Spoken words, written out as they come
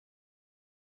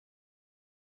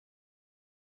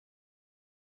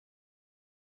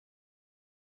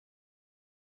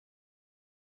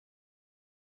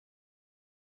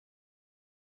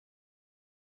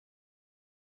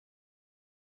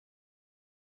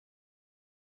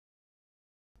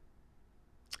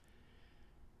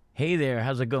Hey there,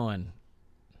 how's it going?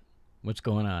 What's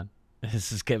going on?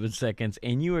 This is Kevin Seconds,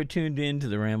 and you are tuned in to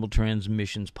the Ramble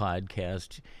Transmissions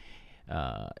podcast,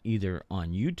 either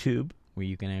on YouTube, where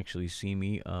you can actually see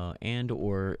me, and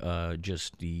or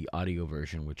just the audio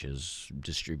version, which is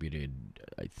distributed,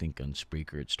 I think, on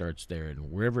Spreaker. It starts there,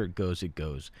 and wherever it goes, it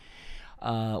goes.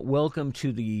 Welcome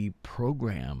to the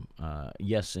program.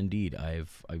 Yes, indeed,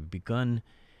 I've begun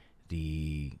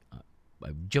the...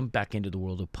 I've jumped back into the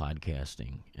world of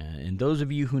podcasting. And those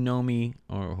of you who know me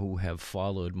or who have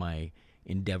followed my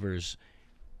endeavors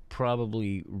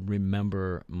probably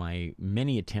remember my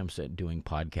many attempts at doing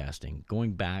podcasting,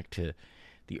 going back to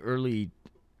the early,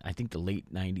 I think the late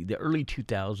 90s, the early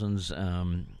 2000s.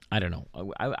 I don't know.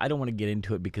 I don't want to get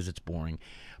into it because it's boring.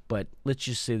 But let's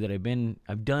just say that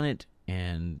I've done it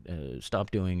and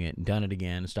stopped doing it, and done it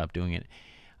again and stopped doing it.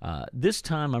 This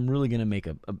time, I'm really going to make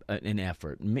an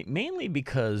effort, mainly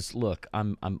because, look,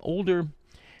 I'm older.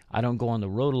 I don't go on the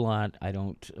road a lot. I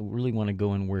don't really want to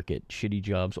go and work at shitty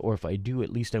jobs, or if I do,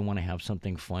 at least I want to have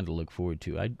something fun to look forward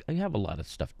to. I have a lot of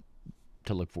stuff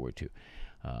to look forward to.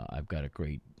 I've got a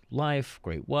great life,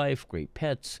 great wife, great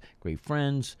pets, great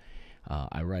friends.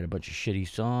 I write a bunch of shitty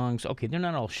songs. Okay, they're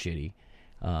not all shitty.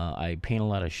 I paint a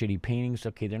lot of shitty paintings.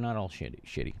 Okay, they're not all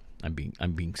shitty. I'm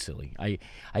being silly.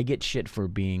 I get shit for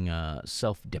being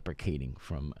self-deprecating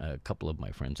from a couple of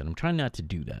my friends, and I'm trying not to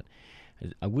do that.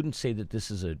 I wouldn't say that this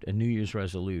is a New Year's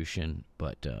resolution,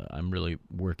 but I'm really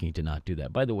working to not do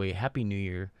that. By the way, Happy New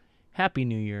Year. Happy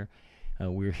New Year.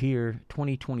 We're here,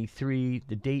 2023.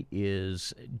 The date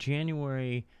is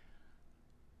January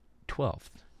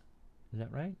 12th. Is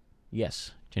that right?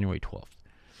 Yes, January 12th.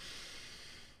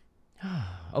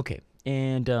 Okay,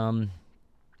 and...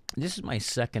 this is my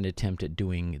second attempt at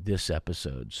doing this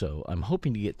episode, so I'm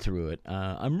hoping to get through it.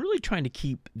 I'm really trying to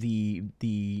keep the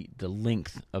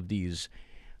length of these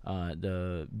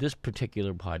this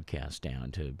particular podcast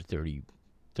down to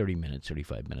 30 minutes,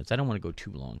 35 minutes. I don't want to go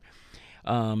too long.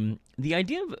 The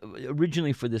idea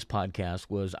originally for this podcast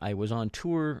was I was on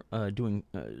tour doing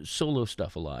solo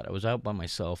stuff a lot. I was out by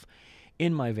myself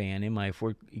in my van, in my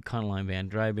Ford Econoline van,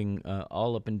 driving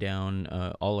all up and down,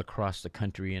 all across the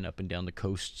country and up and down the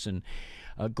coasts, and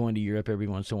going to Europe every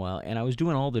once in a while. And I was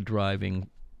doing all the driving,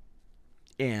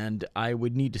 and I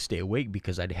would need to stay awake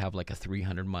because I'd have like a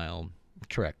 300-mile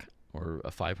trek or a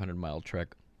 500-mile trek.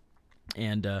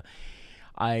 And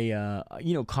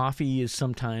coffee is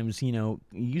sometimes,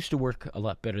 used to work a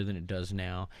lot better than it does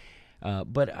now.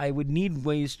 But I would need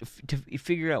ways to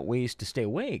figure out ways to stay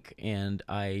awake, and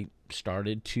I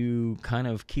started to kind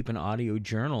of keep an audio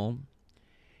journal,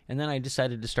 and then I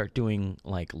decided to start doing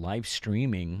like live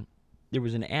streaming. There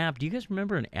was an app. Do you guys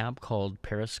remember an app called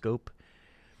Periscope?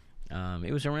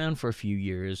 It was around for a few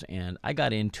years, and I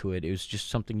got into it. It was just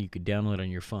something you could download on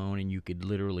your phone, and you could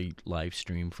literally live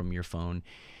stream from your phone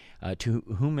to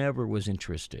whomever was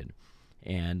interested.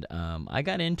 And I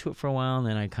got into it for a while, and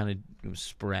then I kind of was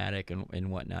sporadic and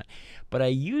whatnot. But I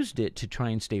used it to try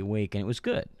and stay awake, and it was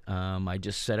good. I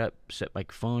just set my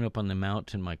phone up on the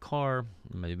mount in my car,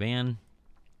 in my van,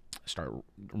 start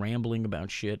rambling about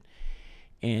shit.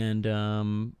 And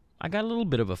I got a little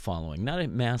bit of a following. Not a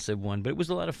massive one, but it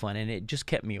was a lot of fun, and it just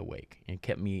kept me awake. It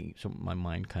kept my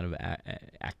mind kind of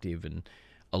active and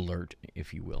alert,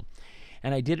 if you will.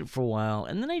 And I did it for a while,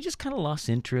 and then I just kind of lost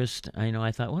interest.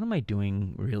 I thought, what am I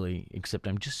doing, really, except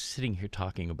I'm just sitting here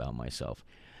talking about myself.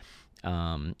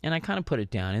 And I kind of put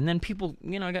it down. And then people,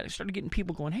 started getting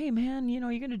people going, hey, man, you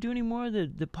going to do any more of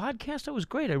the podcast? That was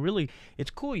great.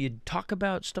 It's cool. You talk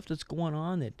about stuff that's going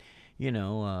on that,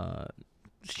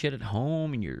 shit at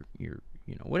home and you're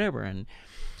whatever. And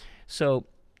so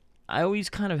I always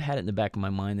kind of had it in the back of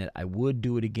my mind that I would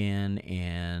do it again,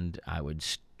 and I would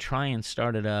try and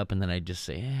start it up, and then I'd just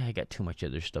say, I got too much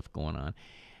other stuff going on.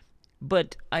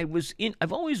 But I've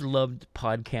always loved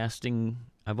podcasting.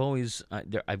 I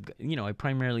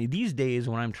primarily, these days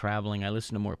when I'm traveling, I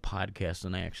listen to more podcasts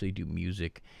than I actually do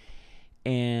music.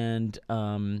 And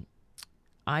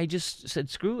I just said,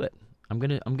 screw it. I'm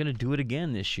gonna do it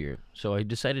again this year. So I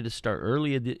decided to start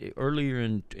earlier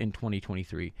in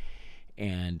 2023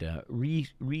 and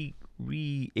reignite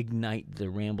the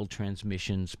Ramble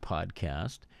Transmissions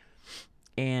podcast.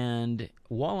 And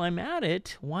while I'm at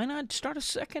it, why not start a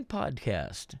second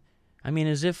podcast? I mean,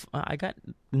 as if I got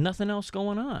nothing else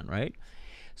going on, right?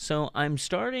 So I'm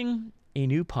starting a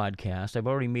new podcast. I've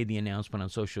already made the announcement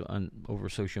over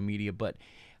social media, but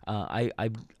I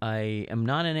am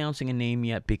not announcing a name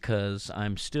yet because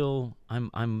I'm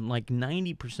like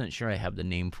 90% sure I have the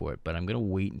name for it, but I'm gonna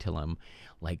wait until I'm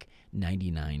like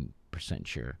 99%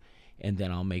 sure, and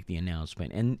then I'll make the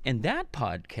announcement. And that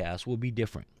podcast will be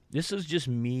different. This is just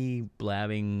me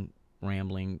blabbing,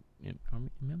 rambling.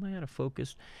 Am I out of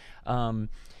focus?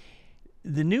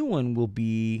 The new one will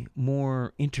be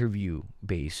more interview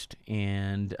based,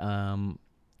 and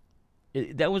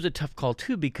that was a tough call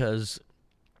too, because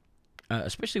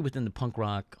especially within the punk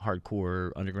rock,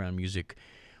 hardcore, underground music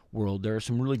world, there are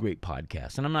some really great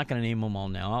podcasts, and I'm not going to name them all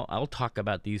now. I'll talk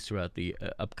about these throughout the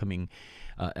upcoming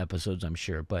episodes, I'm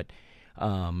sure. But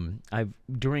during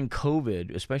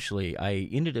COVID, especially, I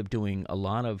ended up doing a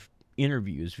lot of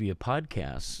interviews via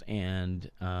podcasts, and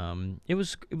it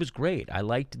was great. I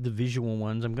liked the visual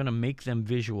ones. I'm going to make them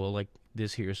visual like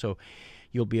this here, so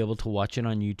you'll be able to watch it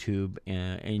on YouTube,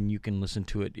 and you can listen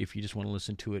to it if you just want to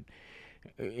listen to it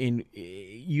in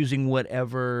using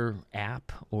whatever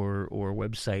app or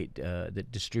website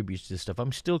that distributes this stuff.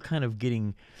 I'm still kind of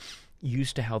getting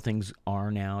used to how things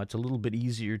are now. It's a little bit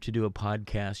easier to do a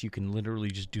podcast. You can literally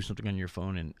just do something on your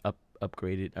phone and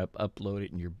upgrade it, upload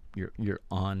it, and you're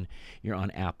on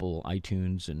Apple,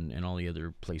 iTunes, and all the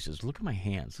other places. Look at my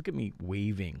hands. Look at me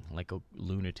waving like a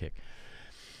lunatic.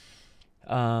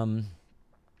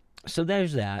 So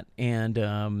there's that, and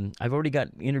I've already got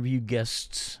interview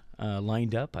guests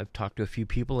lined up. I've talked to a few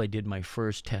people. I did my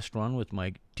first test run with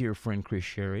my dear friend Chris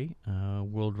Sherry,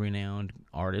 world-renowned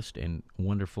artist and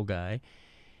wonderful guy,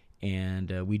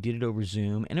 and we did it over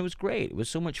Zoom, and it was great. It was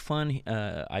so much fun.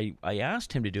 I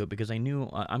asked him to do it because I knew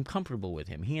I'm comfortable with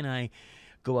him. He and I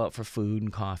go out for food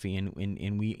and coffee,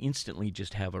 and we instantly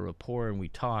just have a rapport, and we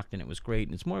talked, and it was great,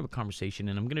 and it's more of a conversation,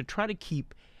 and I'm going to try to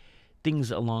keep things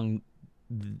along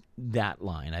that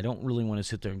line. I don't really want to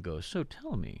sit there and go, so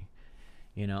tell me.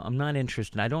 I'm not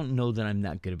interested. I don't know that I'm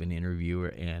that good of an interviewer,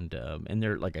 and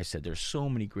there, like I said, there's so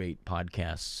many great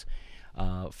podcasts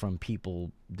from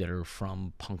people that are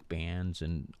from punk bands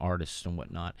and artists and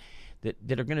whatnot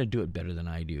that are going to do it better than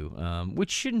I do,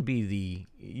 which shouldn't be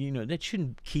that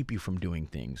shouldn't keep you from doing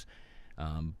things.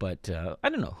 But I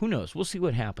don't know. Who knows? We'll see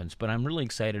what happens. But I'm really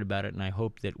excited about it, and I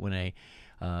hope that when I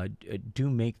do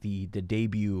make the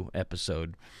debut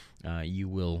episode, you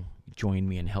will join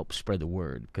me and help spread the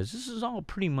word, because this is all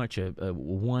pretty much a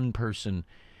one-person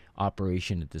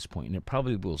operation at this point, and it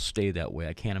probably will stay that way.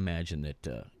 I can't imagine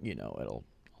that I'll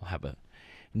have a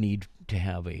need to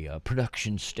have a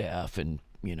production staff and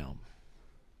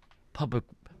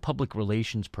public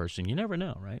relations person. You never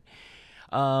know, right?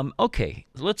 Okay,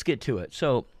 let's get to it.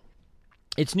 So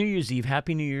it's New Year's Eve.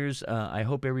 Happy New Year's. I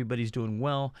hope everybody's doing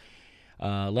well.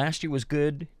 Last year was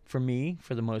good for me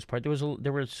for the most part.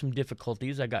 There were some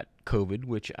difficulties. I got COVID,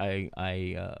 which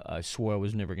I swore I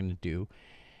was never going to do,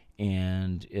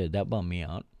 and that bummed me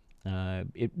out.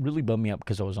 It really bummed me out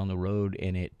because I was on the road,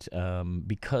 and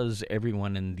because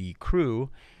everyone in the crew,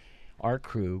 our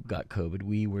crew, got COVID.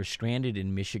 We were stranded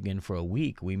in Michigan for a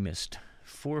week. We missed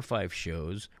 4 or 5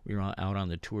 shows. We were out on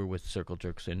the tour with Circle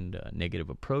Jerks and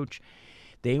Negative Approach.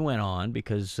 They went on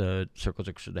because Circle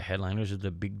Jerks are the headliners, are the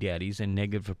big daddies, and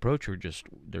Negative Approach are just,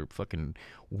 they're fucking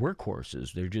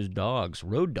workhorses. They're just dogs,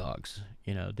 road dogs.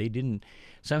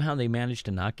 Somehow they managed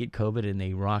to not get COVID, and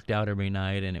they rocked out every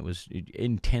night, and it was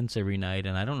intense every night,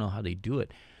 and I don't know how they do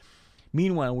it.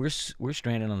 Meanwhile, we're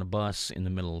stranded on a bus in the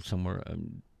middle of somewhere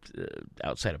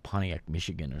outside of Pontiac,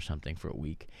 Michigan or something for a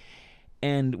week.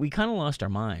 And we kind of lost our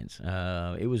minds.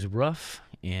 It was rough,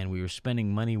 and we were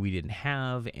spending money we didn't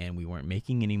have, and we weren't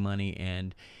making any money.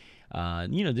 And,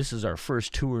 this is our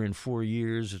first tour in 4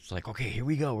 years. It's like, okay, here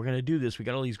we go. We're going to do this. We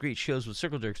got all these great shows with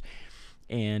Circle Jerks.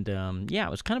 And, it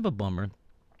was kind of a bummer.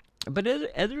 But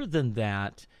other than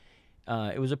that,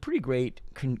 it was a pretty great,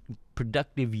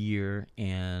 productive year,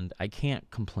 and I can't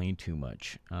complain too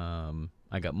much.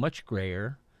 I got much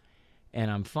grayer. And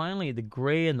I'm finally, the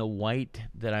gray and the white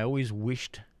that I always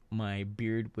wished my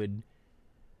beard would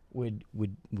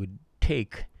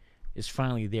take is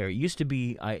finally there. It used to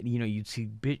be, you'd see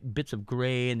bits of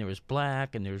gray, and there was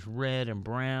black, and there's red and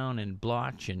brown and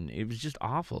blotch, and it was just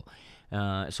awful.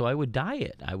 So I would dye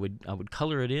it. I would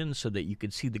color it in so that you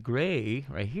could see the gray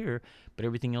right here, but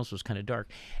everything else was kind of dark,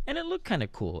 and it looked kind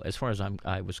of cool as far as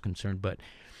I was concerned. But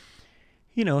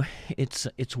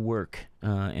it's work,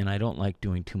 and I don't like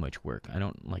doing too much work. I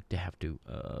don't like to have to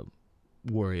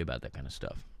worry about that kind of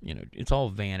stuff. It's all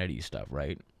vanity stuff,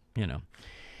 right?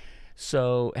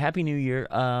 So, Happy New Year.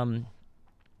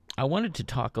 I wanted to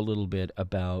talk a little bit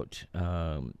about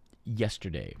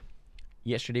yesterday.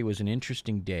 Yesterday was an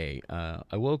interesting day.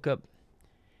 I woke up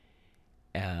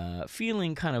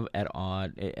feeling kind of at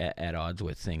odds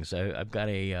with things. I've got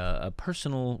a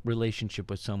personal relationship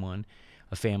with someone,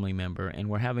 a family member, and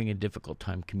we're having a difficult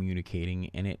time communicating,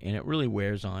 and it really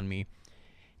wears on me.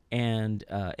 and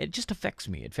it just affects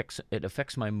me. It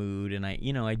affects my mood, and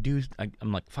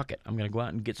I'm like, fuck it, I'm gonna go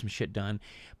out and get some shit done.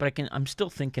 But I'm still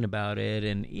thinking about it,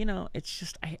 and it's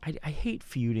just I hate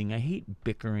feuding, I hate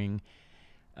bickering,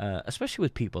 especially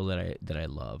with people that I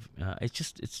love.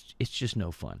 It's just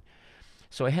no fun.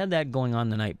 So I had that going on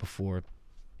the night before.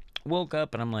 Woke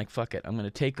up and I'm like, fuck it, I'm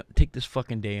gonna take this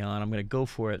fucking day on. I'm gonna go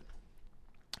for it.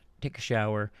 Take a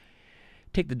shower.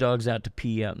 Take the dogs out to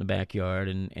pee out in the backyard,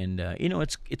 and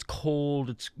it's cold,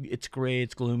 it's gray,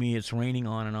 it's gloomy, it's raining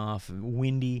on and off,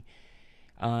 windy,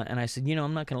 and I said,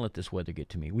 I'm not going to let this weather get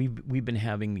to me. We've been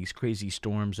having these crazy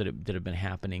storms that have been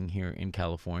happening here in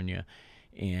California,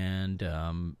 and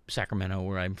Sacramento,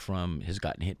 where I'm from, has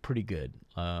gotten hit pretty good.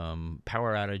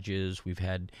 Power outages. We've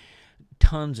had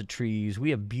tons of trees.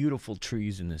 We have beautiful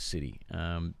trees in this city.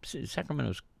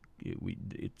 Sacramento's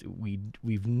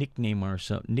we've nicknamed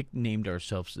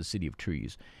ourselves the city of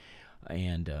trees,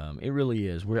 and it really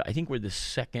is. I think we're the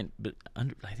second, but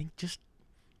I think just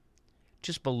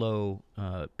below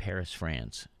Paris,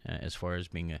 France, as far as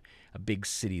being a big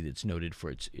city that's noted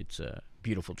for its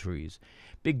beautiful trees,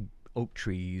 big oak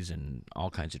trees and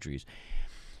all kinds of trees.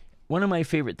 One of my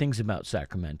favorite things about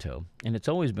Sacramento, and it's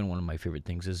always been one of my favorite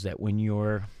things, is that when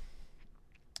you're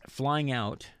flying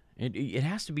out. It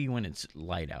has to be when it's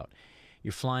light out.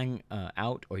 You're flying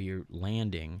out or you're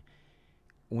landing.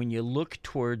 When you look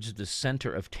towards the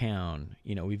center of town,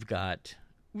 we've got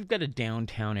a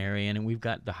downtown area, and we've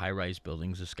got the high-rise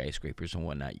buildings, the skyscrapers and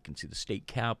whatnot. You can see the state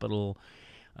capitol,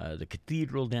 the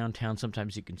cathedral downtown.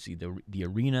 Sometimes you can see the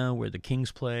arena where the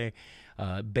Kings play,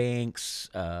 banks.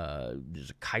 There's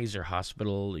a Kaiser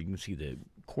Hospital. You can see the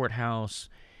courthouse.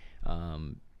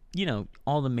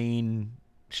 All the main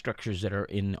structures that are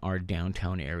in our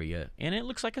downtown area, and it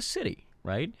looks like a city,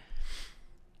 right?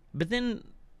 But then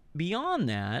beyond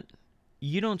that,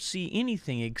 you don't see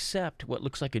anything except what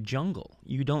looks like a jungle.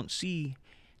 You don't see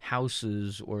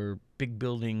houses or big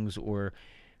buildings or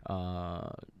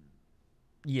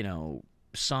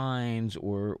signs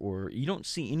or you don't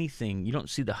see anything. You don't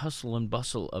see the hustle and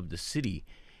bustle of the city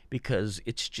because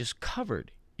it's just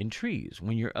covered in trees.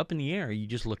 When you're up in the air, you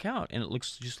just look out and it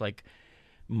looks just like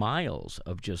miles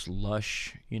of just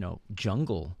lush,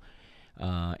 jungle,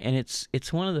 and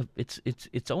it's one of the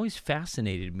it's always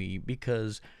fascinated me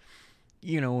because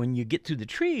when you get through the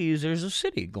trees, there's a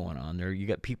city going on there. You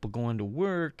got people going to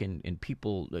work and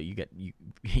people. You got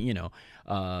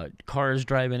cars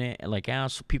driving it like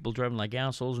people driving like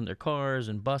assholes in their cars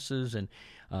and buses and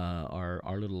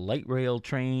our little light rail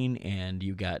train, and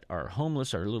you got our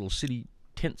homeless, our little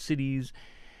tent cities.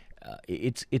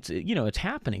 It's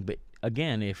happening, but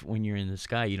again, when you're in the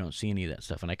sky, you don't see any of that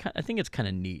stuff, and I think it's kind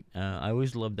of neat. I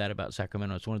always love that about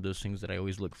Sacramento. It's one of those things that I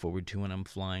always look forward to when I'm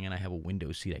flying, and I have a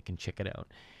window seat. I can check it out,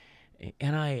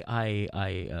 and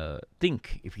I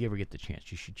think if you ever get the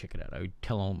chance, you should check it out. I would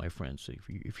tell all my friends, so if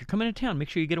you're coming to town, make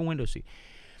sure you get a window seat.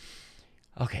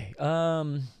 Okay.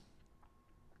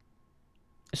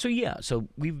 So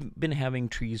we've been having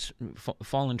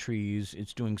fallen trees.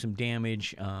 It's doing some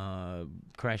damage,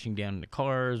 crashing down into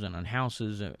cars and on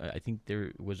houses. I think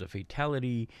there was a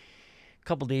fatality a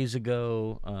couple days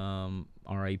ago.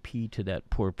 RIP to that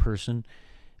poor person.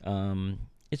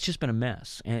 It's just been a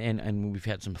mess, and we've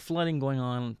had some flooding going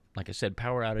on. Like I said,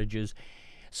 power outages.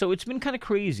 So it's been kind of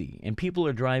crazy, and people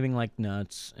are driving like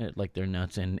nuts, like they're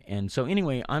nuts. And so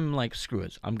anyway, I'm like, screw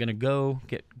it. I'm going to go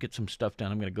get some stuff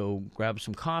done. I'm going to go grab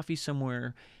some coffee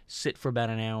somewhere, sit for about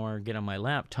an hour, get on my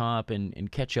laptop,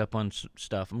 and catch up on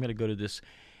stuff. I'm going to go to this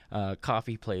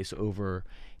coffee place over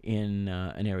in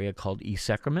an area called East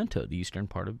Sacramento, the eastern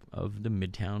part of the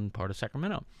midtown part of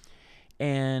Sacramento.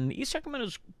 And East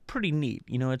Sacramento's pretty neat.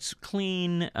 It's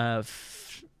clean,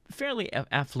 fairly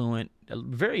affluent,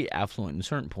 very affluent in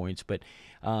certain points, but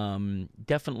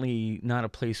definitely not a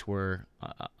place where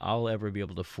I'll ever be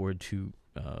able to afford to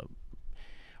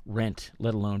rent,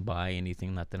 let alone buy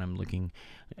anything. Not that I'm looking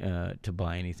to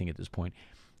buy anything at this point.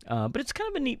 But it's kind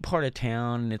of a neat part of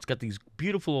town, and it's got these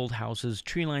beautiful old houses,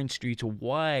 tree-lined streets,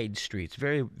 wide streets,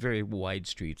 very, very wide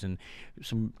streets, and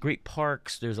some great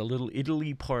parks. There's a little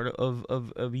Italy part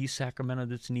of East Sacramento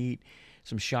that's neat.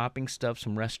 Some shopping stuff,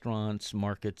 some restaurants,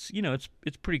 markets.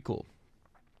 It's pretty cool.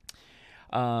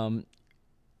 And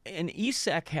East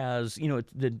Sac has,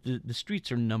 the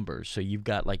streets are numbers. So you've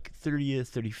got like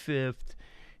 30th, 35th,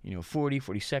 40,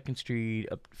 42nd Street,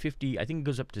 up 50. I think it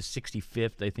goes up to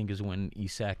 65th, I think, is when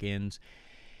East Sac ends.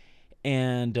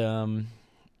 And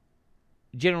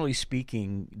generally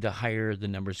speaking, the higher the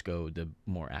numbers go, the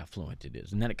more affluent it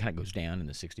is. And then it kind of goes down in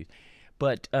the 60s.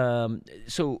 But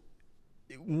so...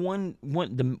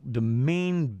 the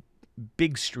main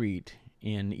big street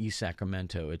in East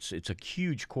Sacramento. It's a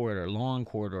huge corridor, long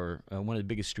corridor, one of the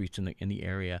biggest streets in the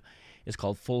area. It's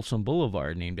called Folsom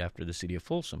Boulevard, named after the city of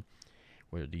Folsom,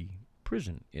 where the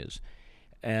prison is.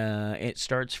 It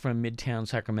starts from Midtown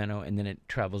Sacramento, and then it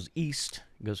travels east.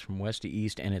 It goes from west to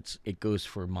east, and it goes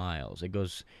for miles. It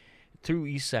goes through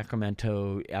East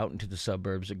Sacramento, out into the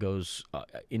suburbs. It goes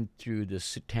in through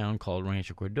this town called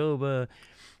Rancho Cordova,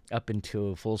 up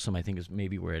into Folsom, I think is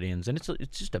maybe where it ends. And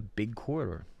it's just a big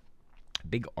corridor, a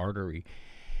big artery.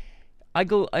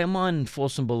 I'm on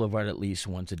Folsom Boulevard at least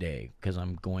once a day because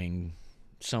I'm going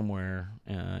somewhere,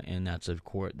 and that's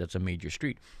a major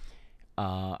street.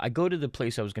 I go to the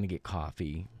place I was going to get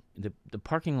coffee. The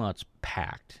parking lot's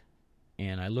packed,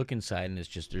 and I look inside, and it's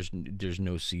just there's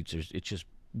no seats. It's just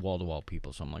wall-to-wall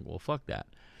people. So I'm like, well, fuck that.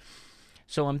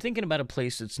 So I'm thinking about a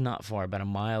place that's not far, about a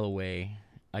mile away.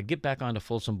 I get back onto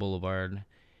Folsom Boulevard,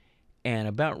 and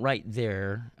about right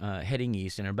there, heading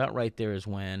east, and about right there is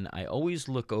when I always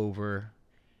look over,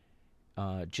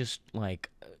 just like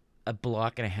a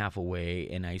block and a half away,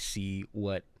 and I see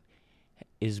what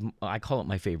is, I call it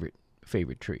my favorite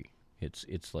tree.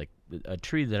 It's like a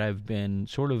tree that I've been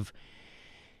sort of,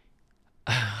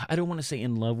 I don't want to say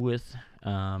in love with,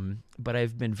 but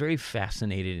I've been very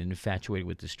fascinated and infatuated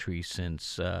with this tree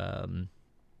since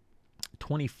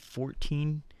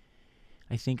 2014,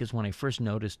 I think, is when I first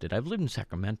noticed it. I've lived in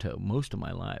Sacramento most of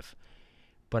my life,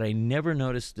 but I never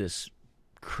noticed this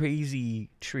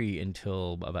crazy tree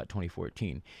until about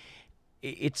 2014.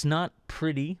 It's not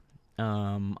pretty.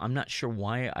 I'm not sure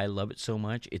why I love it so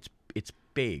much. It's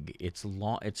big. It's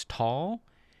long. It's tall.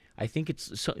 I think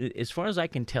it's, so as far as I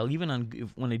can tell, even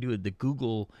when I do the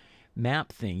Google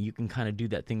map thing, you can kind of do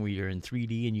that thing where you're in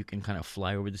 3D and you can kind of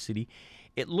fly over the city.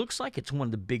 It looks like it's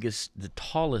one of the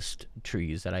tallest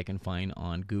trees that I can find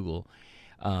on Google.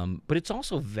 But it's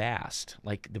also vast.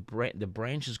 Like the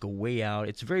branches go way out.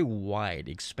 It's very wide,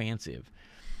 expansive.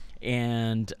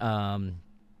 And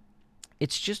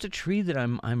it's just a tree that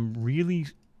I'm really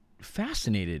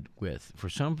fascinated with for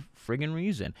some friggin'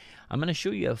 reason. I'm going to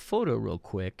show you a photo real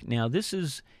quick. Now, this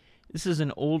is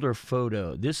an older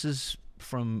photo. This is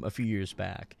from a few years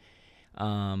back.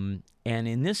 And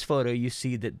in this photo, you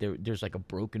see that there's like a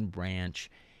broken branch.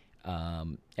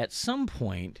 At some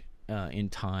point in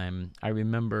time, I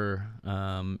remember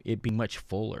it being much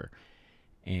fuller.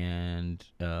 And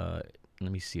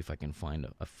let me see if I can find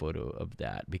a photo of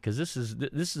that, because this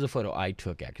is a photo I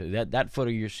took, actually. That photo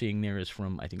you're seeing there is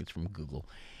from, I think it's from Google.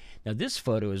 Now, this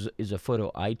photo is a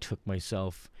photo I took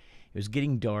myself. It was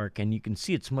getting dark, and you can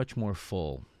see it's much more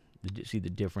full. See the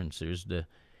difference? There's the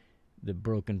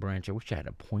broken branch. I wish I had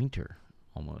a pointer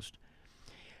almost.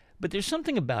 But there's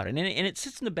something about it, and it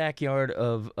sits in the backyard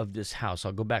of this house.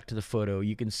 I'll go back to the photo.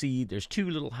 You can see there's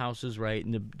two little houses, right?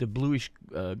 And the bluish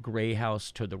gray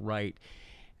house to the right,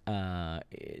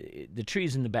 the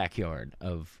tree's in the backyard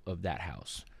of that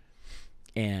house.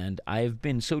 And I've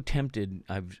been so tempted.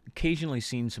 I've occasionally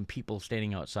seen some people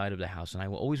standing outside of the house, and I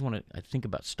will always want to think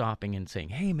about stopping and saying,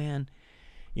 hey, man,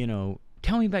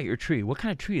 tell me about your tree. What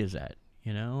kind of tree is that?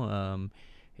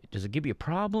 Does it give you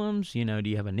problems? Do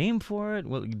you have a name for it?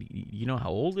 Well, you know how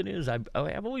old it is? I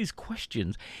have all these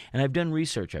questions, and I've done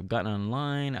research. I've gotten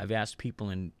online. I've asked people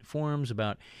in forums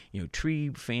about, tree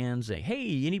fans. Say,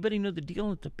 hey, anybody know the deal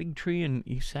with the big tree in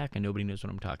East Sac? And nobody knows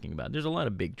what I'm talking about. There's a lot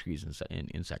of big trees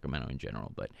in Sacramento in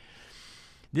general, but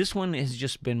this one has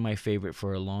just been my favorite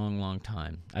for a long, long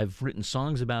time. I've written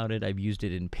songs about it. I've used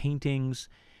it in paintings.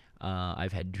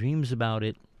 I've had dreams about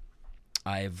it.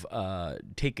 I've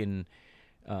taken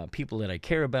people that I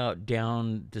care about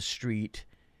down the street.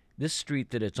 This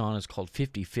street that it's on is called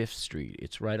 55th Street.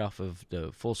 It's right off of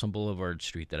the Folsom Boulevard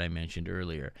street that I mentioned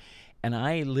earlier. And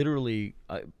I literally,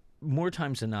 more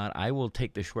times than not, I will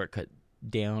take the shortcut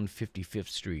down 55th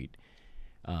Street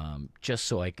just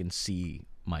so I can see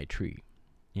my tree.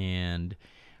 And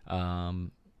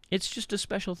it's just a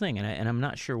special thing, and I'm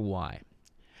not sure why.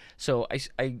 So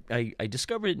I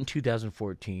discovered it in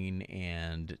 2014,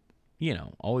 and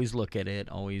always look at it,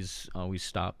 always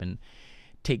stop and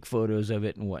take photos of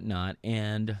it and whatnot.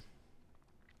 And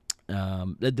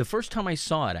the first time I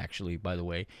saw it, actually, by the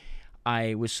way,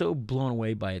 I was so blown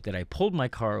away by it that I pulled my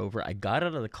car over. I got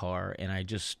out of the car, and I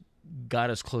just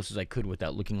got as close as I could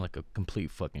without looking like a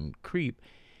complete fucking creep.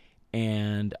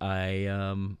 And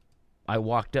I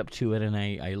walked up to it, and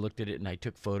I looked at it, and I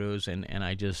took photos, and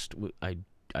I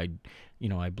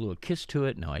blew a kiss to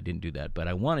it. No, I didn't do that, but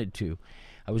I wanted to.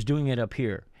 I was doing it up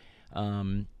here.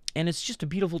 And it's just a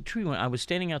beautiful tree. When I was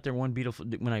standing out there when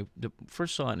I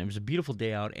first saw it, and it was a beautiful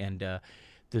day out, and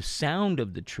the sound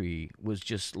of the tree was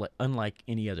just unlike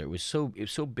any other. It was so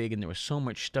big, and there was so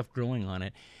much stuff growing on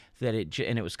it. that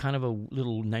and it was kind of a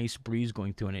little nice breeze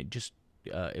going through, and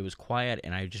it was quiet,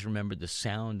 and I just remembered the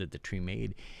sound that the tree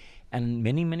made. And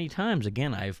many, many times,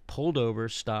 again, I've pulled over,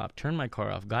 stopped, turned my car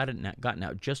off, gotten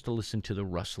out just to listen to the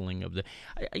rustling of the...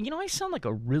 I sound like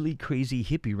a really crazy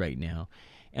hippie right now.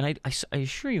 And I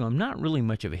assure you, I'm not really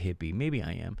much of a hippie. Maybe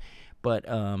I am. But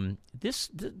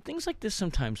things like this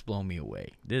sometimes blow me away.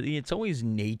 It's always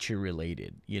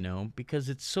nature-related, because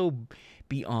it's so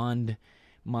beyond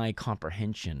my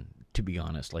comprehension, to be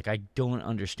honest. Like, I don't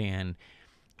understand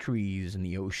trees and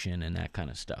the ocean and that kind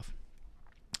of stuff.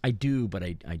 I do, but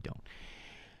I don't.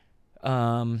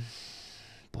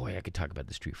 Boy, I could talk about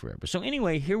this tree forever. So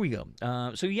anyway, here we go.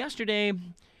 So yesterday,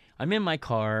 I'm in my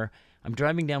car. I'm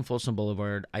driving down Folsom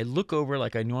Boulevard. I look over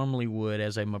like I normally would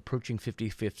as I'm approaching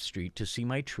 55th Street to see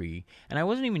my tree. And I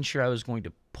wasn't even sure I was going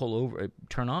to pull over,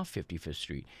 turn off 55th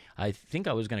Street. I think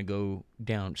I was going to go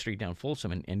straight down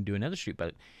Folsom and do another street.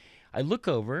 But I look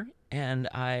over and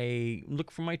I look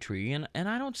for my tree and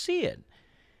I don't see it.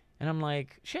 And I'm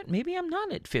like, shit, maybe I'm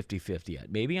not at 55th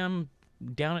yet. Maybe I'm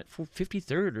down at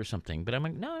 53rd or something. But I'm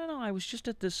like, no, I was just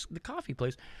at the coffee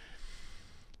place.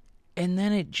 And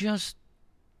then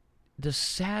the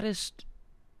saddest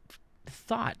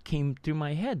thought came through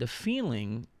my head. The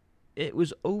feeling, it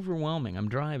was overwhelming. I'm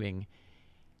driving.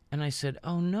 And I said,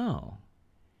 oh no.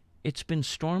 It's been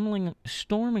storming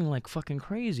like fucking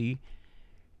crazy.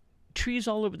 Trees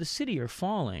all over the city are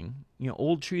falling.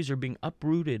 Old trees are being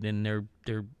uprooted and they're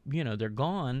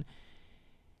gone.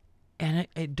 And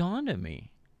it dawned on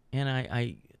me, and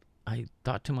I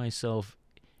thought to myself,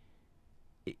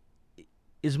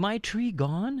 is my tree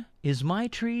gone? Is my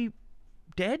tree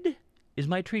dead? Is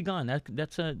my tree gone?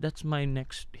 That's my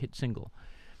next hit single.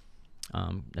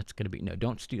 That's gonna be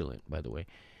Don't Steal It, by the way.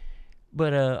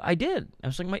 But I did. I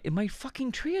was like, my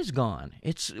fucking tree is gone.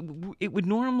 It would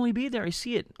normally be there. I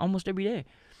see it almost every day.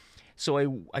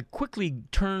 So I quickly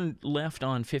turned left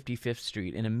on 55th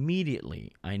Street, and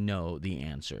immediately I know the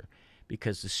answer.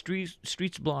 Because the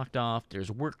street's blocked off.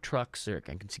 There's work trucks. I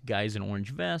can see guys in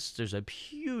orange vests. There's a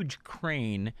huge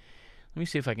crane. Let me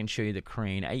see if I can show you the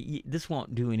crane. This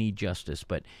won't do any justice,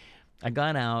 but I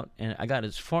got out, and I got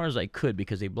as far as I could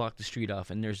because they blocked the street off,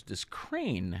 and there's this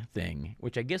crane thing,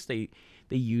 which I guess they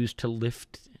use to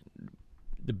lift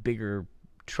the bigger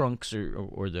trunks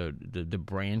or the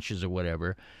branches or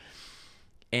whatever.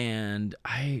 And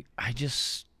I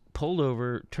just pulled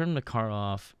over, turned the car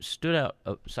off, stood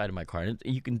outside of my car. And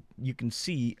you can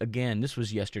see, again, this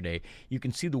was yesterday, you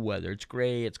can see the weather. It's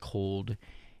gray, it's cold.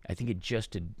 I think it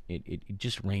just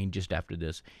rained just after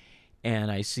this.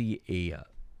 And I see a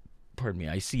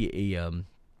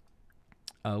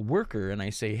worker, and I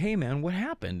say, hey man, what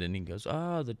happened? And he goes,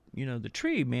 the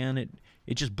tree, man,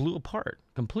 it just blew apart,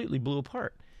 completely blew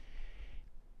apart.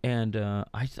 And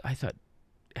I thought,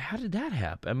 how did that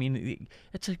happen? I mean,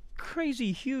 it's a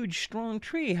crazy, huge, strong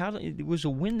tree. Was the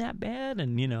wind that bad?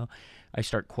 And I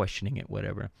start questioning it,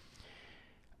 whatever.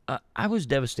 I was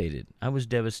devastated.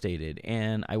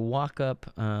 And I walk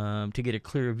up to get a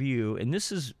clear view. And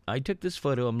I took this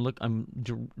photo.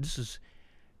 This is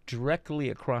directly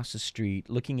across the street,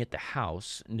 looking at the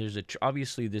house. And there's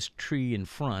obviously this tree in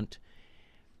front.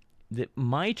 That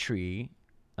my tree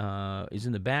is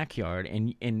in the backyard,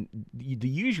 and the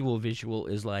usual visual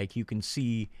is like you can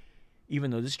see, even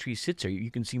though this tree sits there,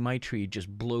 you can see my tree just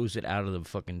blows it out of the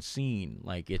fucking scene.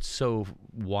 Like, it's so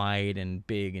wide and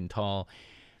big and tall.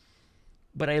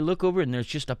 But I look over and there's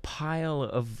just a pile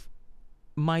of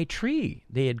my tree.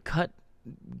 They had cut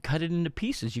it into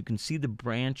pieces. You can see the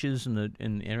branches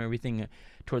and everything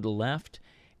toward the left,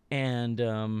 and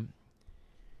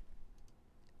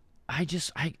I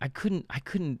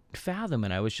couldn't fathom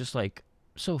it. I was just like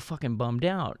so fucking bummed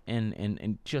out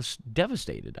and just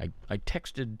devastated. I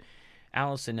texted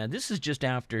Allison. Now this is just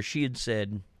after she had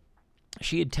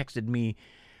texted me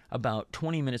about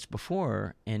 20 minutes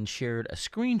before and shared a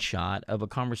screenshot of a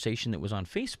conversation that was on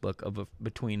Facebook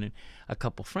between a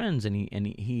couple friends, and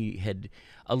he had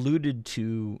alluded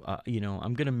to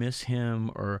I'm gonna miss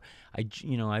him, or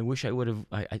I wish I would have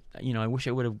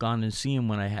gone and see him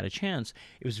when I had a chance.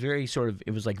 It was very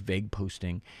it was like vague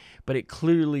posting, but it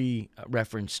clearly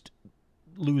referenced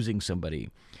losing somebody.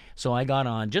 So I got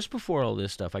on just before all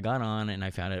this stuff. I got on and I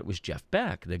found out it was Jeff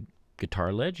Beck, the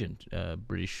guitar legend,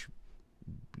 British,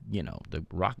 the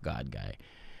rock god guy.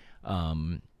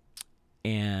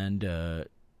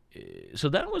 So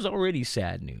that was already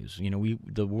sad news.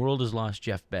 The world has lost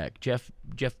Jeff Beck. Jeff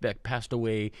Beck passed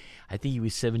away, I think he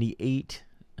was 78,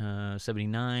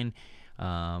 79,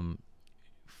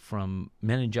 from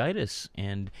meningitis.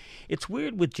 And it's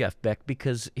weird with Jeff Beck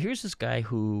because here's this guy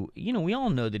who, we all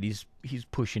know that he's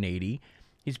pushing 80.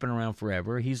 He's been around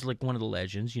forever. He's like one of the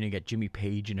legends. You know, you got Jimmy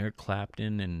Page and Eric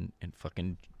Clapton and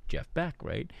fucking Jeff Beck,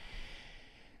 right?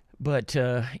 But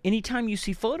anytime you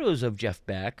see photos of Jeff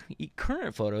Beck,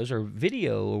 current photos or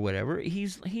video or whatever,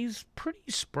 he's pretty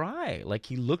spry. Like,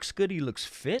 he looks good. He looks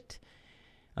fit.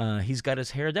 He's got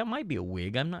his hair. That might be a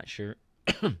wig. I'm not sure.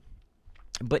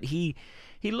 But he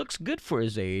looks good for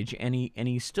his age, and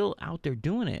he's still out there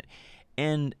doing it.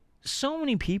 And so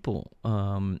many people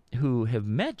who have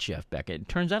met Jeff Beck, it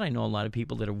turns out I know a lot of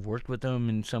people that have worked with him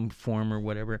in some form or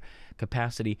whatever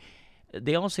capacity.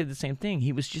 They all say the same thing.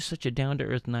 He was just such a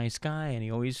down-to-earth, nice guy, and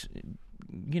he always,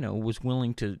 was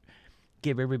willing to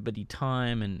give everybody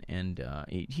time, and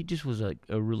he just was a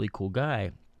really cool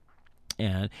guy.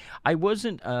 And I was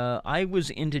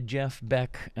into Jeff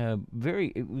Beck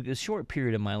it was a short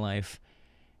period of my life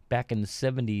back in the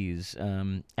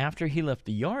 70s. After he left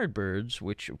the Yardbirds,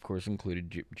 which of course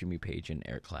included Jimmy Page and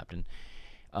Eric Clapton,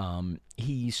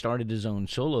 he started his own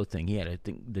solo thing. He had,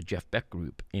 the Jeff Beck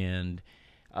Group, and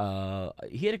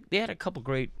they had a couple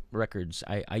great records.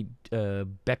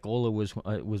 Beckola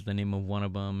was the name of one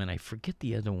of them, and I forget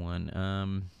the other one.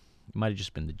 It might have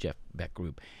just been the Jeff Beck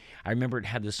Group. I remember it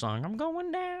had this song, "I'm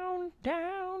going down,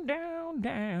 down, down,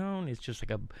 down." It's just like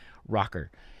a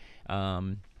rocker.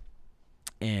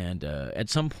 And at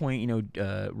some point,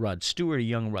 Rod Stewart, a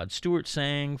young Rod Stewart,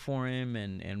 sang for him,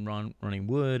 and Ronnie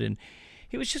Wood, and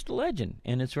he was just a legend.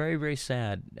 And it's very, very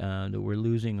sad that we're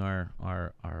losing our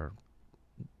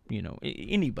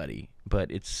anybody,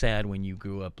 but it's sad when you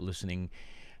grew up listening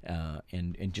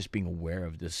and just being aware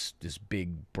of this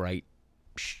big, bright,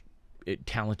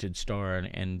 talented star,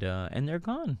 and they're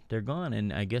gone. They're gone,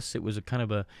 and I guess it was a kind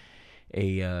of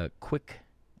a quick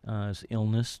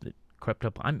illness that crept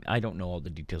up. I don't know all the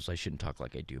details. I shouldn't talk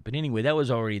like I do, but anyway, that was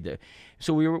already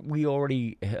so we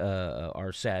already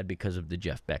are sad because of the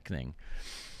Jeff Beck thing,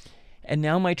 and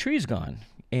now my tree's gone,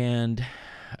 and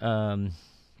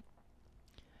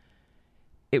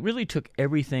it really took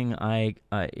everything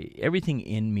everything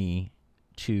in me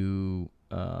to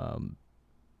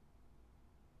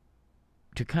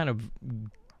kind of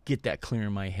get that clear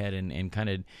in my head and kind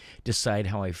of decide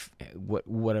how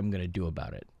what I'm going to do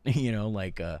about it.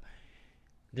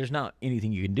 There's not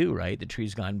anything you can do, right? The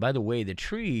tree's gone. By the way, the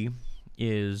tree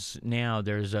is now,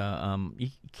 there's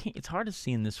it's hard to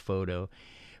see in this photo,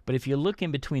 but if you look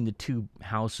in between the two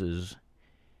houses,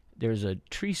 there's a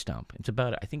tree stump.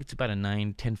 I think it's about a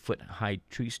 9-10 foot high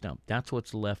tree stump. That's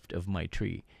what's left of my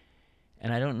tree.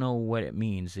 And I don't know what it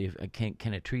means. If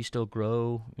can a tree still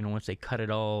grow? Once they cut it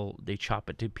all, they chop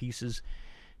it to pieces.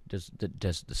 Does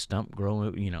the stump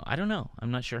grow? I don't know.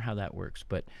 I'm not sure how that works,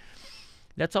 but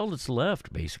that's all that's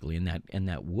left basically in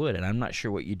that wood. And I'm not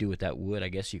sure what you do with that wood. I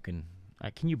guess you can.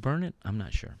 Can you burn it? I'm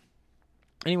not sure.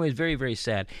 Anyways, very, very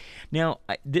sad. Now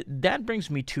that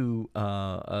brings me to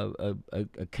a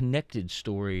connected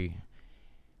story.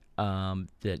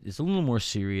 That is a little more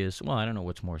serious. Well, I don't know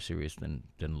what's more serious than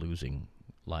losing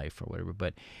life or whatever.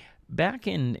 But back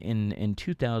in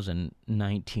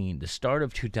 2019, the start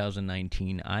of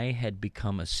 2019, I had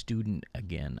become a student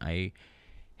again. I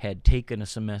had taken a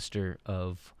semester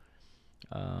of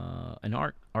an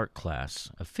art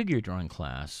class, a figure drawing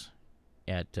class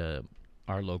at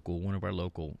one of our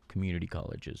local community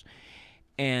colleges.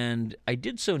 And I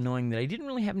did so knowing that I didn't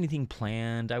really have anything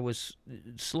planned. I was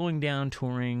slowing down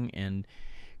touring and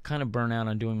kind of burnt out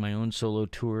on doing my own solo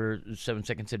tour. 7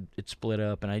 Seconds had split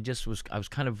up, and I was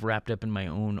kind of wrapped up in my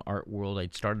own art world.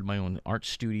 I'd started my own art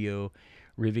studio,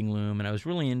 Riving Loom, and I was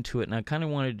really into it, and I kind of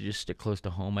wanted to just stick close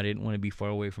to home. I didn't want to be far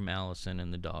away from Allison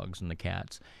and the dogs and the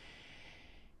cats.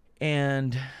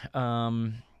 And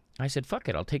I said, fuck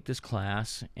it, I'll take this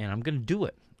class, and I'm going to do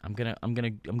it. I'm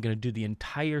gonna do the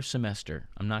entire semester.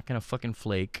 I'm not gonna fucking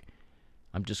flake.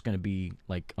 I'm just gonna be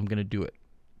like, I'm gonna do it,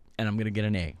 and I'm gonna get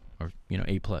an A or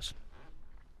A+.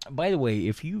 By the way,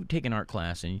 if you take an art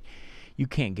class and you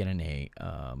can't get an A,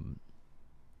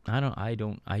 I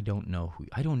don't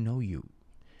know you.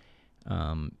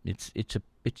 It's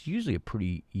usually a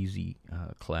pretty easy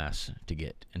class to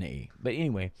get an A. But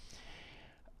anyway,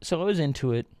 so I was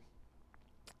into it,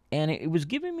 and it was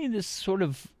giving me this sort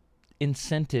of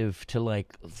incentive to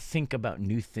like think about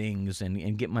new things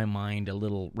and get my mind a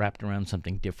little wrapped around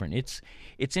something different.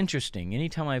 It's interesting.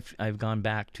 Anytime I've gone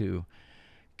back to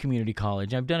community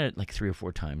college, I've done it like 3 or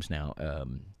 4 times now.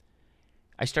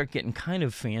 I start getting kind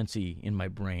of fancy in my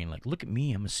brain. Like, look at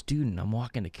me, I'm a student. I'm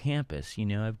walking to campus.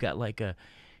 I've got like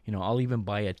I'll even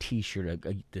buy a T-shirt,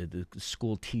 the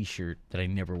school T-shirt that I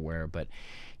never wear. But,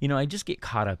 I just get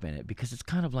caught up in it because it's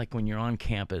kind of like when you're on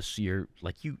campus, you're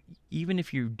like even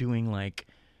if you're doing like,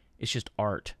 it's just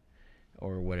art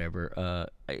or whatever,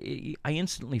 I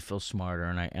instantly feel smarter,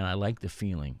 and I like the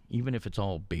feeling, even if it's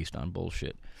all based on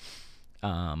bullshit.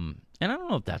 And I don't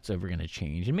know if that's ever going to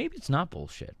change, and maybe it's not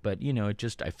bullshit, but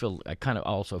I kind of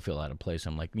also feel out of place.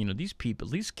 I'm like, these people,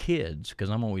 these kids, because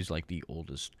I'm always like the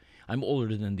oldest. I'm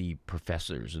older than the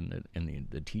professors and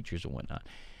the teachers and whatnot.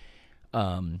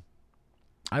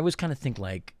 I always kind of think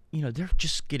like, they're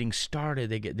just getting started.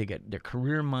 They're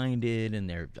career minded and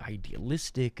they're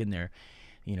idealistic, and they're,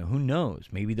 who knows?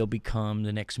 Maybe they'll become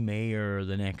the next mayor or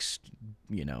the next,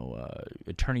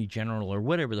 attorney general or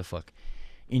whatever the fuck,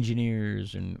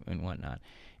 engineers and whatnot.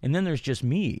 And then there's just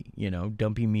me,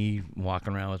 dumpy me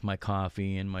walking around with my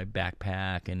coffee and my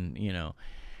backpack and,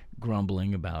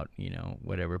 grumbling about,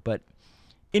 whatever. But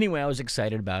anyway, I was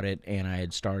excited about it, and I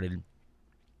had started.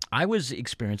 I've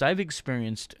experienced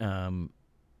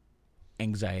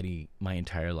anxiety my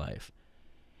entire life.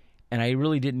 And I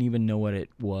really didn't even know what it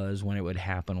was when it would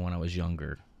happen when I was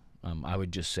younger. I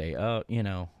would just say, oh,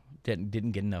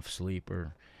 didn't get enough sleep,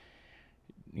 or,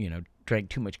 drank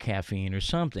too much caffeine or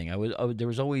something. There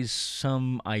was always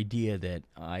some idea that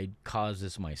I'd caused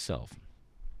this myself.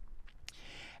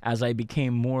 As I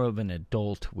became more of an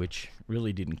adult, which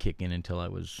really didn't kick in until I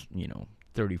was,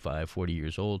 35, 40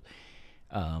 years old,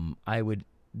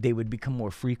 they would become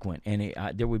more frequent, and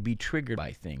they would be triggered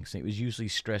by things. It was usually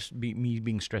me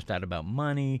being stressed out about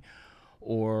money,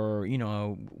 or,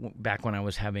 back when I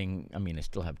was having, I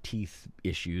still have teeth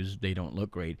issues. They don't look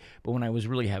great. But when I was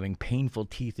really having painful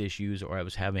teeth issues, or I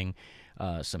was having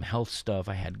some health stuff,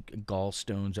 I had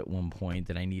gallstones at one point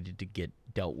that I needed to get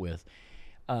dealt with.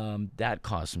 That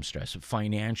caused some stress.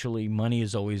 Financially, money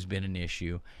has always been an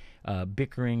issue.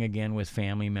 Bickering again with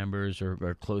family members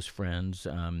or close friends,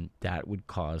 that would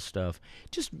cause stuff.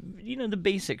 Just, the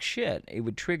basic shit. It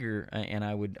would trigger, and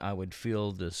I would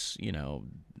feel this,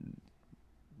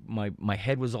 my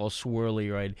head was all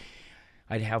swirly, or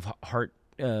I'd have heart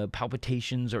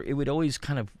palpitations, or it would always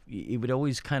kind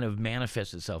of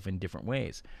manifest itself in different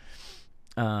ways.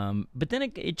 But then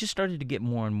it just started to get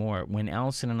more and more. When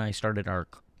Allison and I started our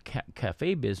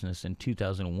cafe business in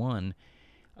 2001,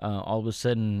 all of a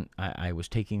sudden I was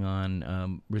taking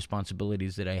on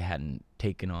responsibilities that I hadn't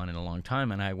taken on in a long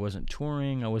time, and I wasn't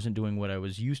touring. I wasn't doing what I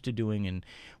was used to doing and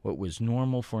what was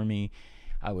normal for me.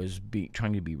 I was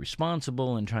trying to be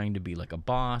responsible and trying to be like a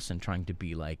boss and trying to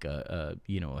be like a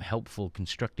helpful,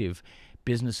 constructive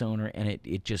business owner, and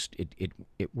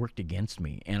it worked against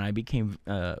me, and I became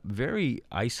very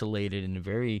isolated and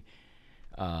very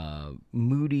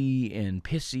moody and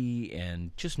pissy and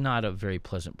just not a very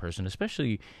pleasant person,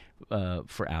 especially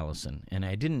for Allison. And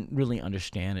I didn't really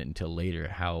understand it until later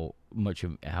how much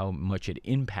it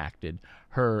impacted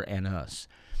her and us.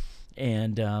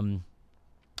 And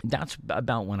that's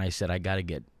about when I said I got to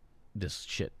get this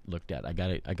shit looked at. I got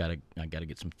to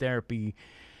get some therapy.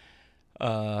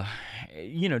 To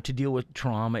deal with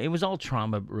trauma. It was all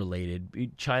trauma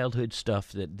related, childhood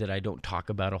stuff that I don't talk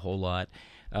about a whole lot.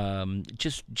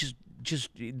 It's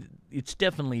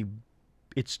definitely,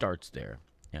 it starts there.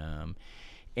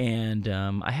 And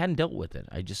I hadn't dealt with it.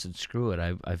 I just said, screw it.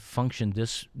 I've functioned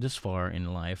this far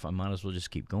in life. I might as well just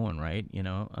keep going, right?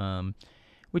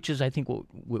 Which is, I think,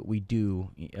 what we do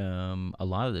a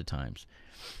lot of the times.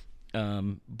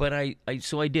 But I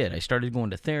did. I started going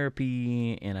to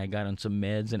therapy, and I got on some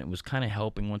meds, and it was kind of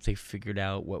helping once I figured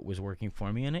out what was working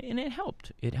for me, and it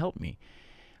helped. It helped me.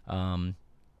 And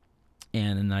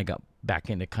then I got back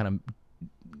into kind of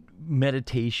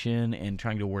meditation and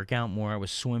trying to work out more. I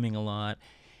was swimming a lot,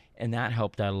 and that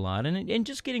helped out a lot. And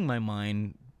just getting my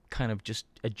mind kind of just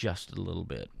adjusted a little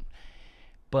bit.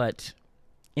 But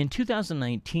in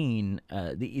 2019,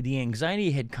 the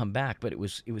anxiety had come back, but it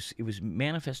was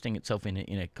manifesting itself in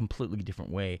a completely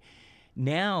different way.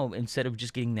 Now, instead of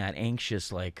just getting that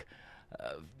anxious, like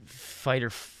fight or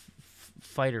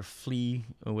flee,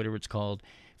 or whatever it's called,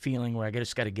 feeling where I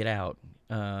just got to get out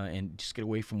and just get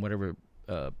away from whatever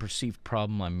perceived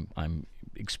problem I'm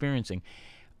experiencing.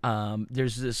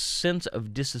 There's this sense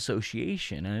of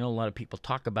disassociation, and I know a lot of people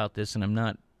talk about this, and I'm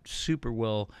not super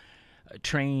well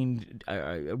trained,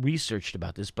 researched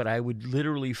about this, but I would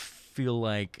literally feel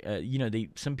like,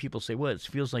 some people say, well, it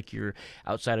feels like you're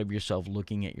outside of yourself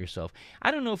looking at yourself.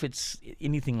 I don't know if it's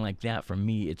anything like that for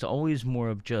me. It's always more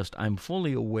of just, I'm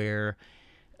fully aware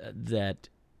that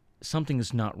something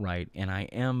is not right, and I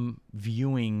am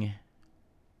viewing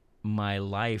my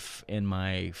life and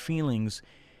my feelings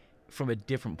from a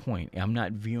different point. I'm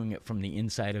not viewing it from the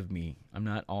inside of me. I'm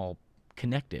not all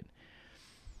connected.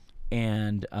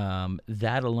 And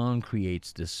that alone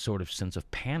creates this sort of sense of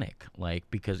panic,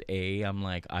 because I'm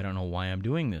like, I don't know why I'm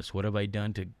doing this. What have I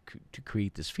done to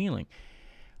create this feeling?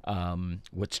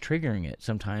 what's triggering it.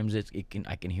 Sometimes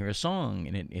I can hear a song,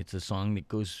 and it's a song that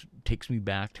takes me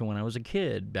back to when I was a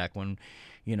kid, back when,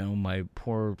 my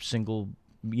poor single,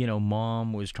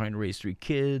 mom was trying to raise 3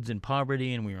 kids in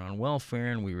poverty, and we were on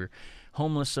welfare, and we were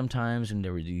homeless sometimes, and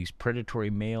there were these predatory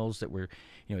males that were,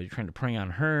 trying to prey on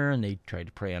her, and they tried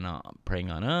to preying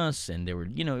on us, and there were,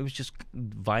 it was just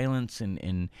violence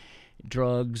and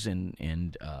drugs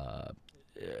and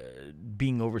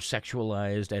being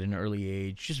over-sexualized at an early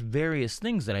age, just various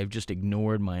things that I've just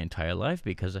ignored my entire life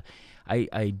because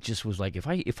I just was like,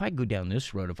 if I go down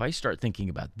this road, if I start thinking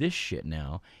about this shit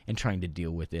now and trying to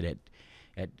deal with it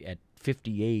at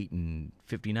 58 and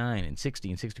 59 and 60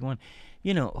 and 61,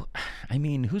 I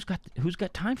mean, who's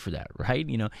got time for that, right?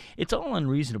 It's all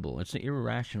unreasonable, it's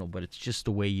irrational, but it's just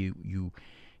the way you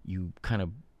kind of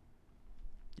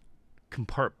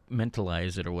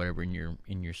compartmentalize it or whatever in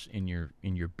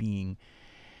your being.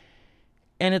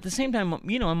 And at the same time,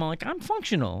 I'm like, I'm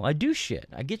functional. I do shit.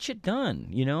 I get shit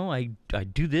done. I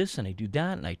do this and I do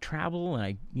that and I travel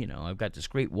and I've got this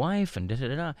great wife and da da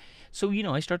da da. So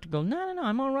I start to go, no,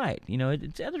 I'm all right.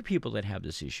 It's other people that have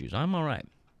this issues. I'm all right.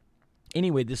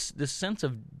 Anyway, this sense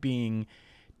of being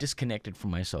disconnected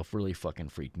from myself really fucking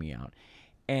freaked me out.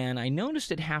 And I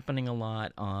noticed it happening a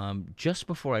lot just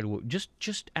before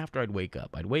just after I'd wake up.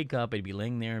 I'd wake up, I'd be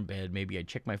laying there in bed, maybe I'd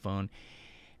check my phone,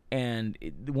 and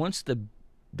once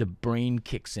the brain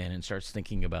kicks in and starts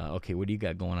thinking about, okay, what do you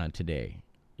got going on today?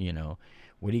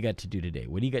 What do you got to do today?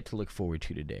 What do you got to look forward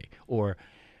to today? Or,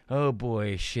 oh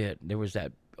boy, shit, there was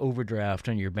that overdraft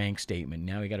on your bank statement.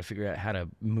 Now we got to figure out how to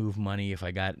move money if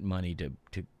I got money to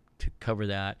cover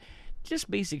that.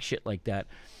 Just basic shit like that.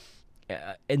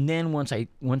 And then once I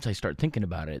start thinking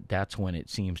about it, that's when it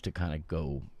seems to kind of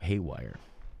go haywire.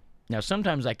 Now,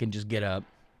 sometimes I can just get up,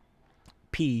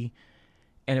 pee,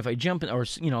 and if I jump in, or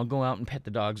I'll go out and pet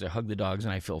the dogs or hug the dogs,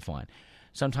 and I feel fine.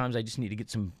 Sometimes I just need to get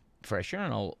some fresh air,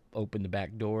 and I'll open the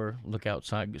back door, look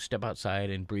outside, step outside,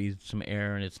 and breathe some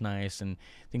air, and it's nice, and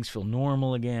things feel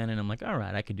normal again, and I'm like, all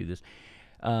right, I can do this.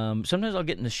 Sometimes I'll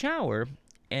get in the shower,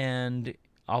 and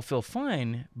I'll feel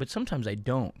fine, but sometimes I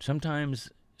don't. Sometimes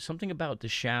something about the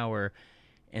shower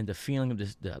and the feeling of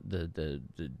this,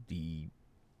 the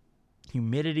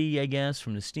humidity, I guess,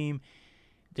 from the steam,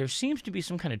 there seems to be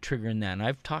some kind of trigger in that. And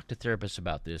I've talked to therapists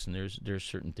about this, and there's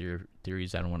certain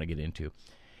theories I don't want to get into.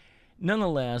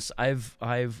 Nonetheless, I've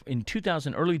in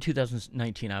early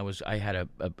 2019, I had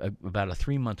about a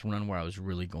 3-month run where I was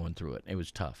really going through it. It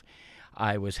was tough.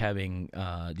 I was having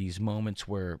these moments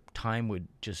where time would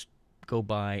just go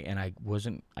by, and I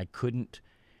couldn't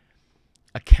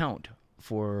account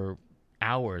for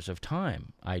hours of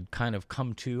time. I'd kind of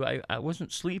come to, I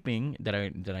wasn't sleeping that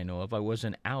I know of. I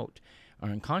wasn't out or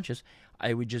unconscious.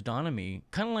 I would just dawn on me,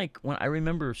 kind of like when I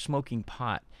remember smoking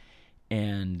pot,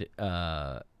 and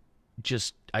I'd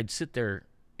sit there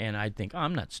and I'd think, oh,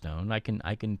 I'm not stoned. I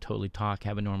can totally talk,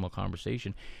 have a normal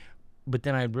conversation. But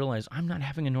then I'd realize I'm not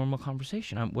having a normal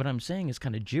conversation. What I'm saying is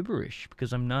kind of gibberish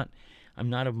because I'm not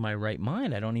of my right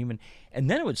mind. I don't even, and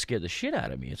then it would scare the shit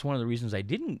out of me. It's one of the reasons I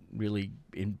didn't really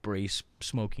embrace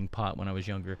smoking pot when I was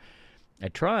younger. I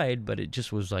tried, but it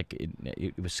just was like,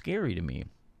 it was scary to me.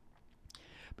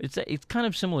 But it's kind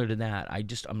of similar to that.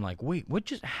 I'm like, wait,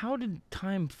 how did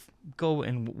time go,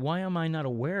 and why am I not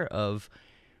aware of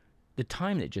the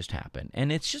time that just happened?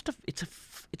 And it's just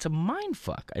it's a mind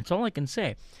fuck. It's all I can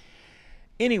say.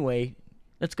 Anyway,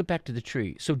 let's get back to the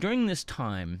tree. So during this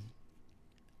time,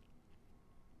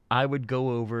 I would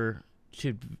go over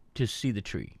to see the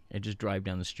tree. I'd just drive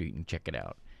down the street and check it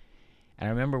out. And I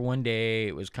remember one day,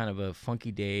 it was kind of a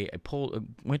funky day. I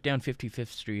went down 55th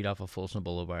Street off of Folsom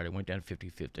Boulevard. I went down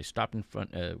 55th. I stopped in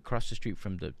front, across the street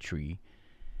from the tree.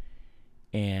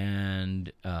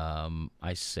 And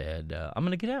I said, I'm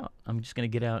going to get out. I'm just going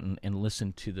to get out and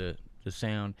listen to the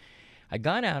sound. I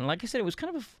got out, and like I said, it was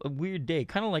kind of a weird day,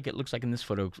 kind of like it looks like in this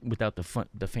photo without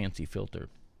the fancy filter.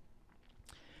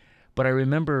 But I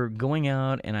remember going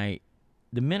out, and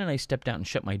the minute I stepped out and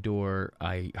shut my door,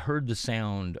 I heard the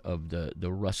sound of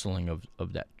the rustling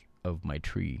of my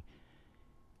tree.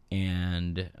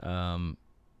 And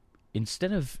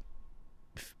instead of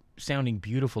sounding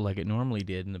beautiful like it normally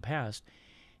did in the past,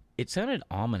 it sounded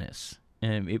ominous.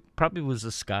 And it probably was,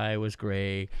 the sky was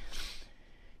gray.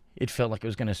 It felt like it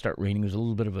was going to start raining. There was a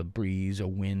little bit of a breeze, a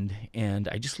wind. And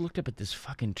I just looked up at this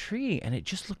fucking tree, and it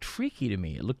just looked freaky to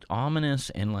me. It looked ominous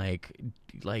and like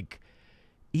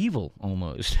evil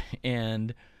almost.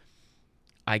 And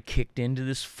I kicked into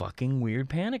this fucking weird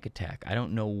panic attack. I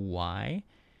don't know why,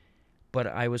 but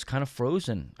I was kind of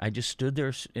frozen. I just stood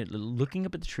there looking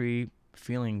up at the tree,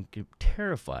 feeling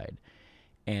terrified.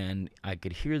 and I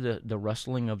could hear the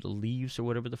rustling of the leaves or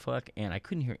whatever the fuck, and I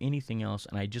couldn't hear anything else,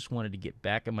 and I just wanted to get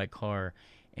back in my car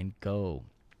and go.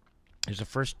 It was the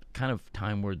first kind of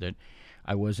time where that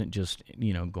I wasn't just,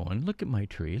 going, look at my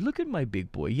tree, look at my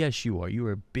big boy. Yes, you are. You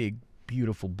are a big,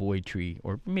 beautiful boy tree,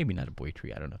 or maybe not a boy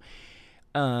tree. I don't know.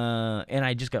 And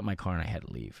I just got in my car and I had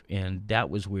to leave, and that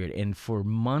was weird. And for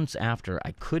months after,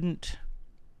 I couldn't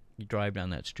drive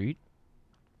down that street.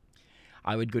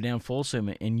 I would go down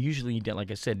Folsom, and usually, like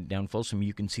I said, down Folsom,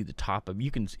 you can see the top of.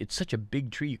 It's such a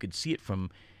big tree, you could see it from,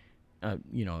 a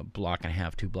block and a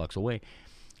half, 2 blocks away.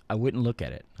 I wouldn't look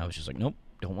at it. I was just like, nope,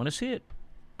 don't want to see it.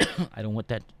 I don't want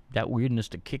that weirdness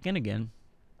to kick in again.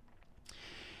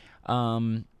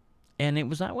 And it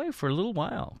was that way for a little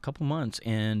while, a couple months,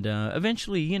 and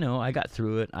eventually, I got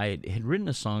through it. I had written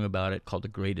a song about it called "The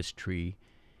Greatest Tree."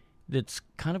 That's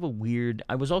kind of a weird.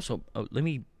 I was also let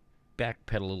me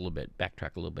backtrack a little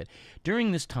bit.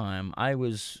 During this time, I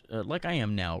was like I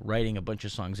am now, writing a bunch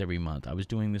of songs every month. I was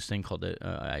doing this thing called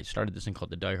I started this thing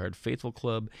called the Die Hard Faithful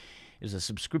Club. It was a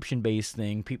subscription-based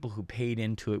thing. People who paid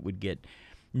into it would get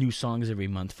new songs every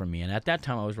month from me. And at that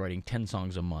time, I was writing 10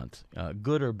 songs a month.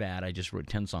 Good or bad, I just wrote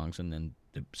 10 songs, and then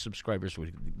the subscribers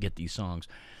would get these songs.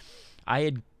 I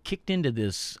had kicked into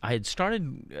this. I had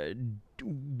started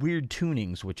weird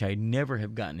tunings, which I never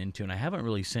have gotten into, and I haven't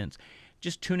really since.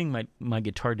 Just tuning my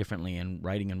guitar differently and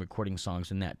writing and recording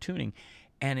songs in that tuning.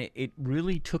 And it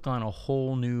really took on a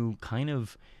whole new kind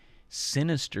of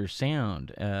sinister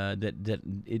sound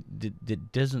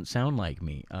that doesn't sound like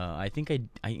me. I think I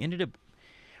ended up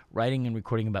writing and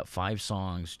recording about 5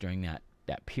 songs during that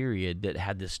period that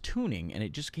had this tuning, and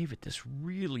it just gave it this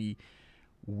really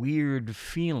weird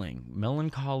feeling,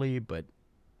 melancholy but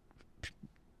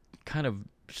kind of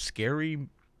scary.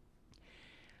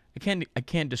 I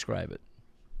can't describe it.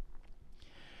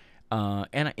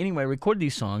 Anyway, I recorded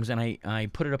these songs, and I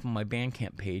put it up on my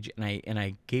Bandcamp page, and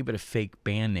I gave it a fake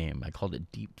band name. I called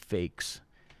it Deep Fakes.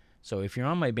 So if you're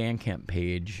on my Bandcamp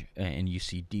page and you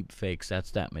see Deep Fakes,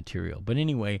 that's that material. But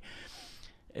anyway,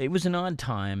 it was an odd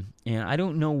time, and I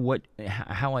don't know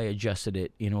how I adjusted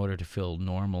it in order to feel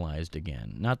normalized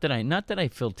again. Not that I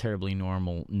feel terribly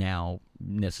normal now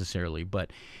necessarily,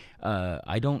 but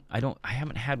I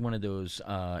haven't had one of those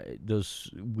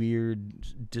weird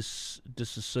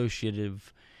disassociative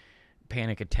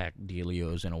panic attack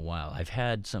dealios in a while. I've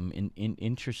had some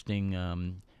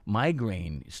interesting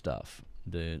migraine stuff,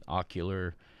 the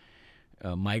ocular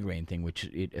migraine thing, which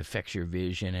it affects your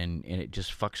vision and it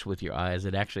just fucks with your eyes.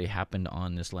 It actually happened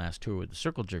on this last tour with the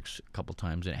Circle Jerks a couple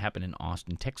times, and it happened in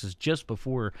Austin, Texas, just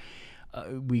before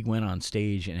we went on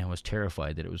stage, and I was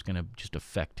terrified that it was going to just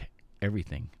affect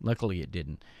everything. Luckily, it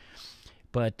didn't.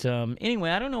 But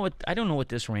anyway, I don't know what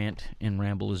this rant and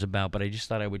ramble is about, but I just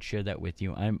thought I would share that with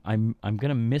you. I'm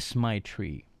gonna miss my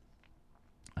tree,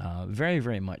 very,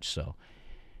 very much so.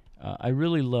 I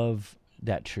really love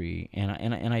that tree,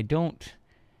 and I don't.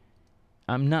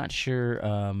 I'm not sure.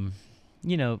 I'm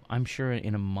sure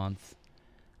in a month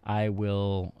I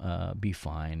will be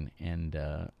fine, and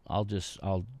I'll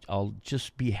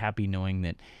just be happy knowing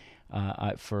that.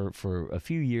 For a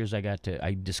few years,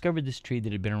 I discovered this tree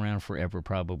that had been around forever,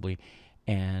 probably,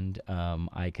 and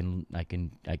I can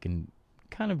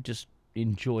kind of just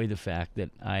enjoy the fact that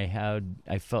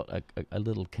I felt a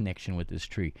little connection with this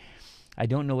tree. I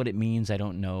don't know what it means. I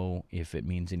don't know if it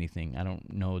means anything. I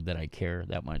don't know that I care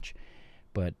that much,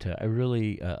 but I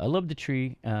really I love the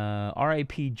tree.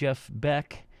 RIP Jeff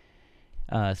Beck.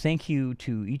 Thank you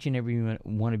to each and every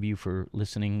one of you for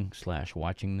listening /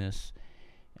 watching this.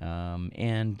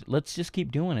 And let's just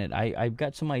keep doing it. I've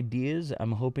got some ideas.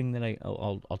 I'm hoping that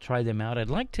I'll try them out. I'd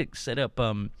like to set up.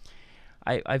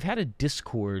 I've had a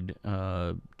Discord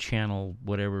channel,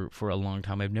 whatever, for a long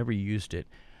time. I've never used it,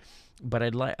 but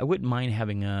I wouldn't mind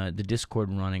having the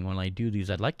Discord running when I do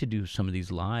these. I'd like to do some of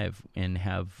these live and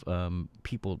have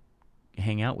people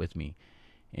hang out with me,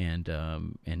 and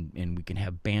we can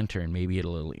have banter, and maybe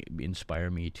it'll inspire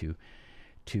me to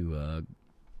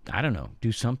I don't know,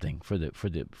 do something for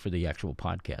the actual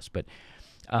podcast. But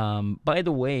by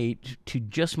the way, to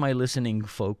just my listening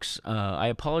folks, I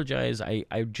apologize.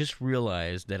 I just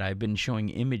realized that I've been showing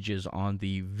images on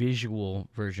the visual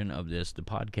version of this, the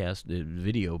podcast, the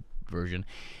video version,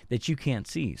 that you can't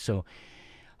see. So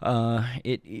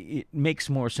it makes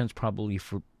more sense probably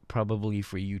for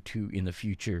you to in the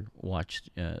future watch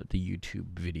the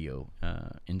YouTube video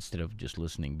instead of just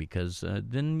listening, because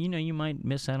then you might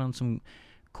miss out on some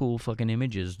cool fucking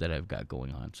images that I've got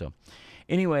going on. So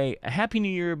anyway, Happy New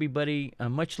Year, everybody.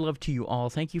 Much love to you all.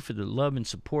 Thank you for the love and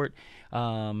support.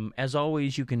 As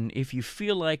always, you can, if you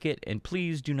feel like it, and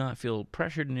please do not feel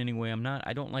pressured in any way.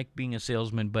 I don't like being a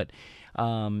salesman, but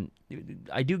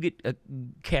I do get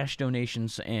cash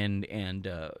donations and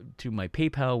through my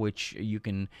PayPal, which you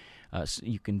can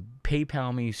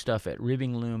PayPal me stuff at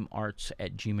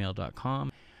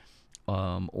rivingloomarts@gmail.com.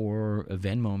 Or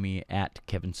Venmo me at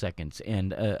Kevin Seconds.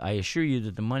 And I assure you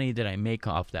that the money that I make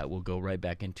off that will go right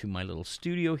back into my little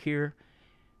studio here.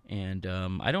 And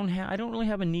I don't really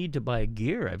have a need to buy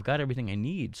gear. I've got everything I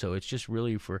need, so it's just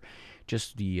really for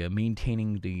just the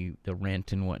maintaining the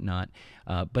rent and whatnot.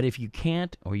 But if you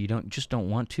can't, or you don't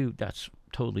want to, that's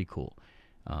totally cool.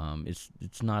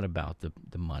 It's not about the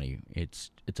money. It's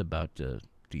about the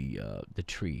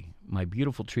tree, my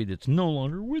beautiful tree that's no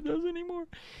longer with us anymore.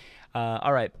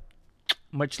 All right.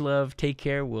 Much love. Take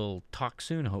care. We'll talk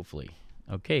soon, hopefully.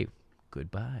 Okay.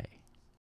 Goodbye.